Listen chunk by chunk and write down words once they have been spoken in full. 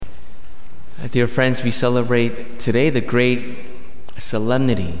Dear friends, we celebrate today the great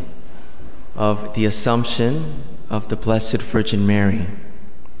solemnity of the Assumption of the Blessed Virgin Mary.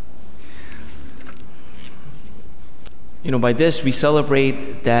 By this we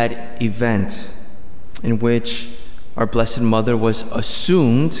celebrate that event in which our Blessed Mother was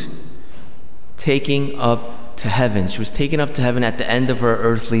assumed taking up to heaven. She was taken up to heaven at the end of her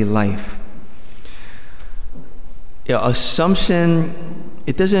earthly life. Assumption,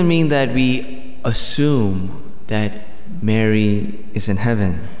 it doesn't mean that we assume that Mary is in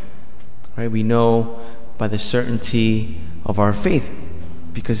heaven, right? We know by the certainty of our faith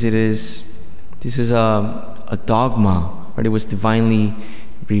because this is a dogma, right? It was divinely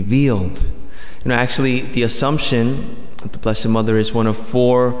revealed. Actually, the Assumption of the Blessed Mother is one of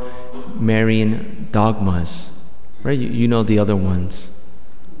 4 Marian dogmas, right? You know the other ones.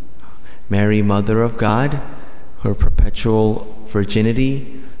 Mary, Mother of God, her perpetual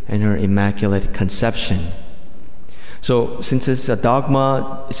virginity, and her immaculate conception. So since it's a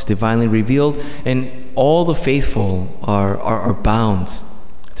dogma, it's divinely revealed, and all the faithful are bound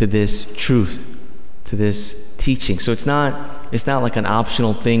to this truth, to this teaching. So it's not like an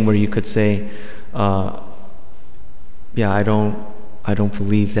optional thing where you could say, I don't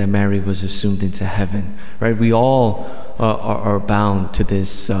believe that Mary was assumed into heaven, right? We all are bound to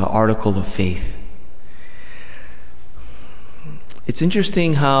this article of faith. It's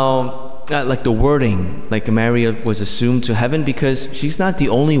interesting how, the wording, Mary was assumed to heaven, because she's not the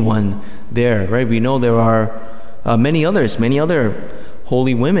only one there, right? We know there are many other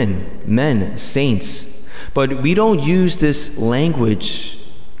holy women, men, saints, but we don't use this language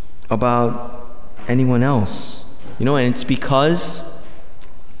about anyone else, and it's because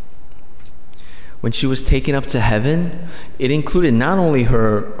when she was taken up to heaven, it included not only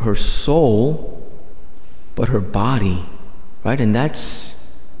her soul, but her body. Right, and that's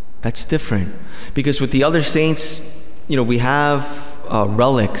different, because with the other saints, we have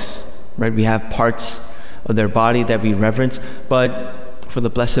relics, right? We have parts of their body that we reverence, but for the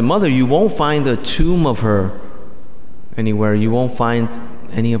Blessed Mother, you won't find the tomb of her anywhere. You won't find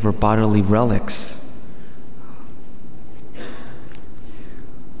any of her bodily relics.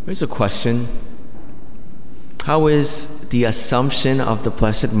 Here's a question: how is the Assumption of the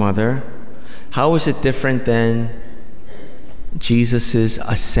Blessed Mother? How is it different than Jesus'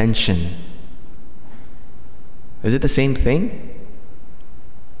 ascension? Is it the same thing?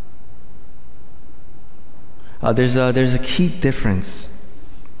 There's a key difference.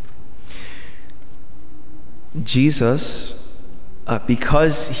 Jesus,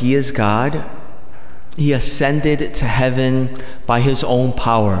 because he is God, he ascended to heaven by his own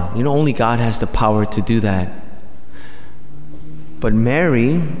power. Only God has the power to do that. But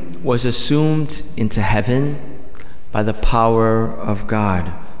Mary was assumed into heaven by the power of God.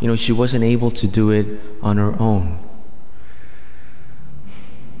 She wasn't able to do it on her own.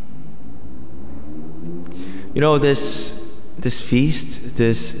 This feast,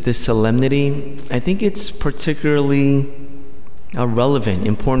 this solemnity, I think it's particularly relevant,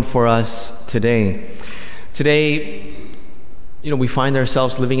 important for us today. Today, we find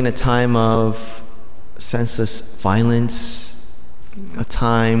ourselves living in a time of senseless violence, a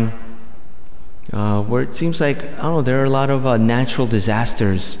time where it seems like, there are a lot of natural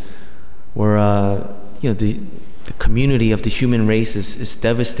disasters where, the community of the human race is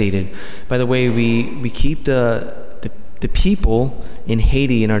devastated. By the way, we keep the people in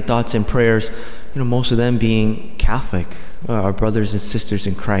Haiti in our thoughts and prayers, most of them being Catholic, our brothers and sisters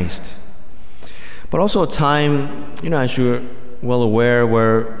in Christ. But also a time, as you're well aware,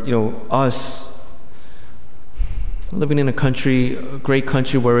 where, us living in a great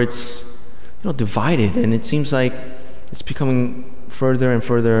country where it's divided, and it seems like it's becoming further and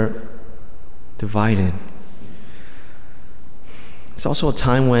further divided. It's also a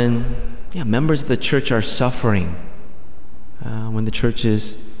time when members of the church are suffering, when the church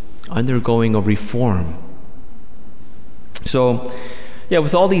is undergoing a reform. So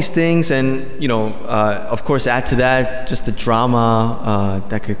with all these things, and of course add to that just the drama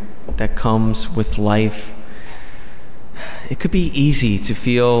that comes with life, it could be easy to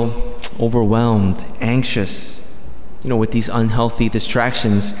feel overwhelmed, anxious, with these unhealthy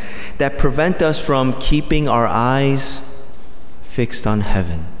distractions that prevent us from keeping our eyes fixed on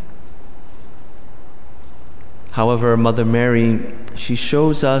heaven. However, Mother Mary, she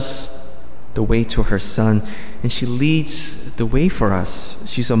shows us the way to her Son, and she leads the way for us.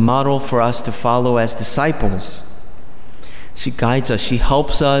 She's a model for us to follow as disciples. She guides us. She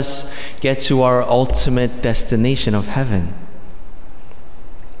helps us get to our ultimate destination of heaven.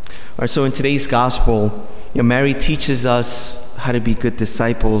 All right, so in today's gospel, Mary teaches us how to be good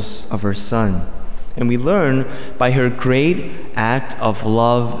disciples of her Son. And we learn by her great act of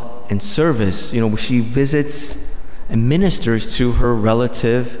love and service. She visits and ministers to her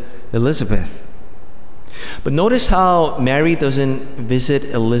relative Elizabeth. But notice how Mary doesn't visit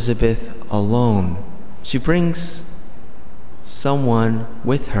Elizabeth alone. She brings someone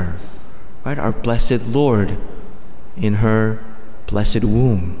with her, right? Our blessed Lord in her blessed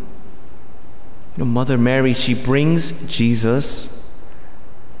womb. Mother Mary, she brings Jesus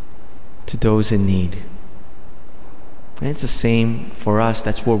to those in need. And it's the same for us.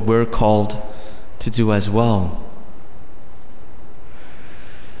 That's what we're called to do as well.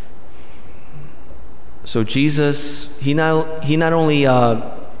 So Jesus, he not only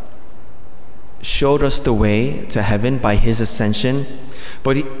showed us the way to heaven by his ascension,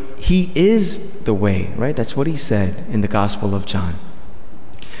 but he is the way, right? That's what he said in the Gospel of John.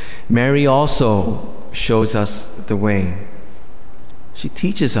 Mary also shows us the way. She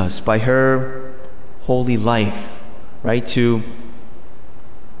teaches us by her holy life, right? To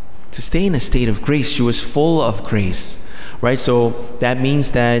stay in a state of grace. She was full of grace, right? So that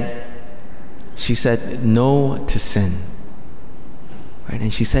means that she said no to sin, right?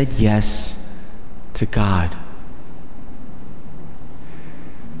 And she said yes to God.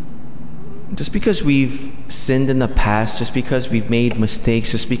 Just because we've sinned in the past, just because we've made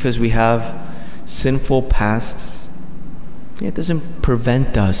mistakes, just because we have sinful pasts, it doesn't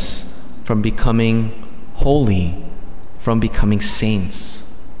prevent us from becoming holy, from becoming saints.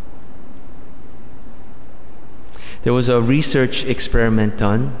 There was a research experiment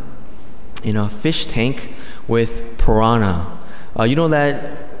done in a fish tank with piranha. You know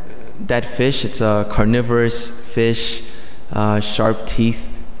that fish? It's a carnivorous fish, sharp teeth.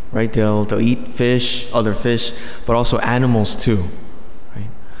 Right, they'll eat fish, other fish, but also animals too. Right.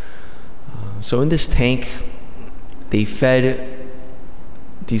 So in this tank, these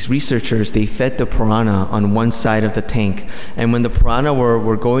researchers fed the piranha on one side of the tank, and when the piranha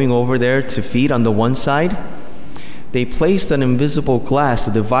were going over there to feed on the one side, they placed an invisible glass,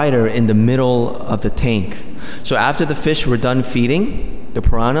 a divider, in the middle of the tank. So after the fish were done feeding the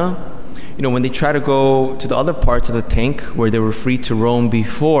piranha, when they try to go to the other parts of the tank where they were free to roam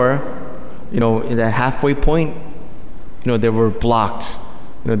before, in that halfway point, they were blocked.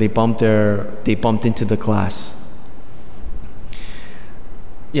 They bumped into the glass.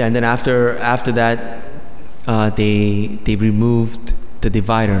 Yeah, and then after that, they removed the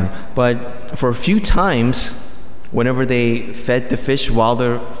divider. But for a few times, whenever they fed the fish while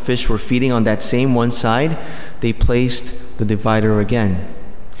the fish were feeding on that same one side, they placed the divider again.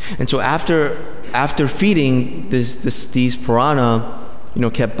 And so after feeding, these piranha,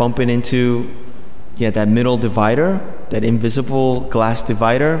 kept bumping into that middle divider, that invisible glass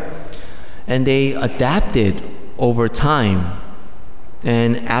divider, and they adapted over time.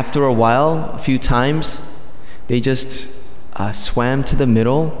 And after a while, a few times, they just swam to the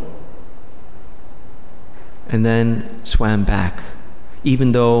middle and then swam back,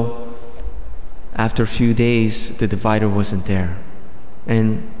 even though after a few days the divider wasn't there.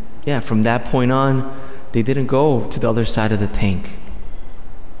 And from that point on, they didn't go to the other side of the tank.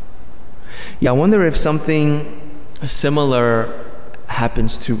 I wonder if something similar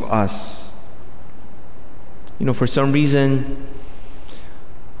happens to us. For some reason,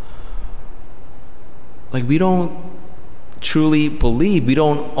 we don't truly believe, we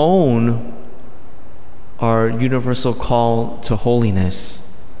don't own our universal call to holiness.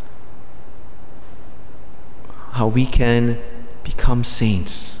 How we can become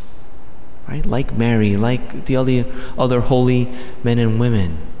saints, right? Like Mary, like the other holy men and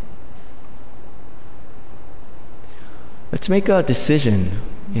women. Let's make a decision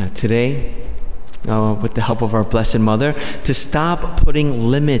today, with the help of our Blessed Mother, to stop putting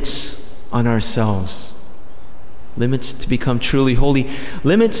limits on ourselves. Limits to become truly holy.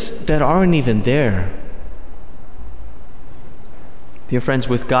 Limits that aren't even there. Dear friends,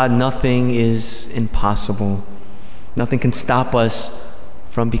 with God, nothing is impossible. Nothing can stop us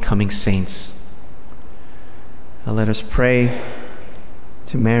from becoming saints. Now let us pray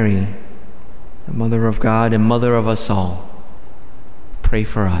to Mary, the Mother of God and Mother of us all. Pray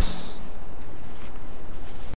for us.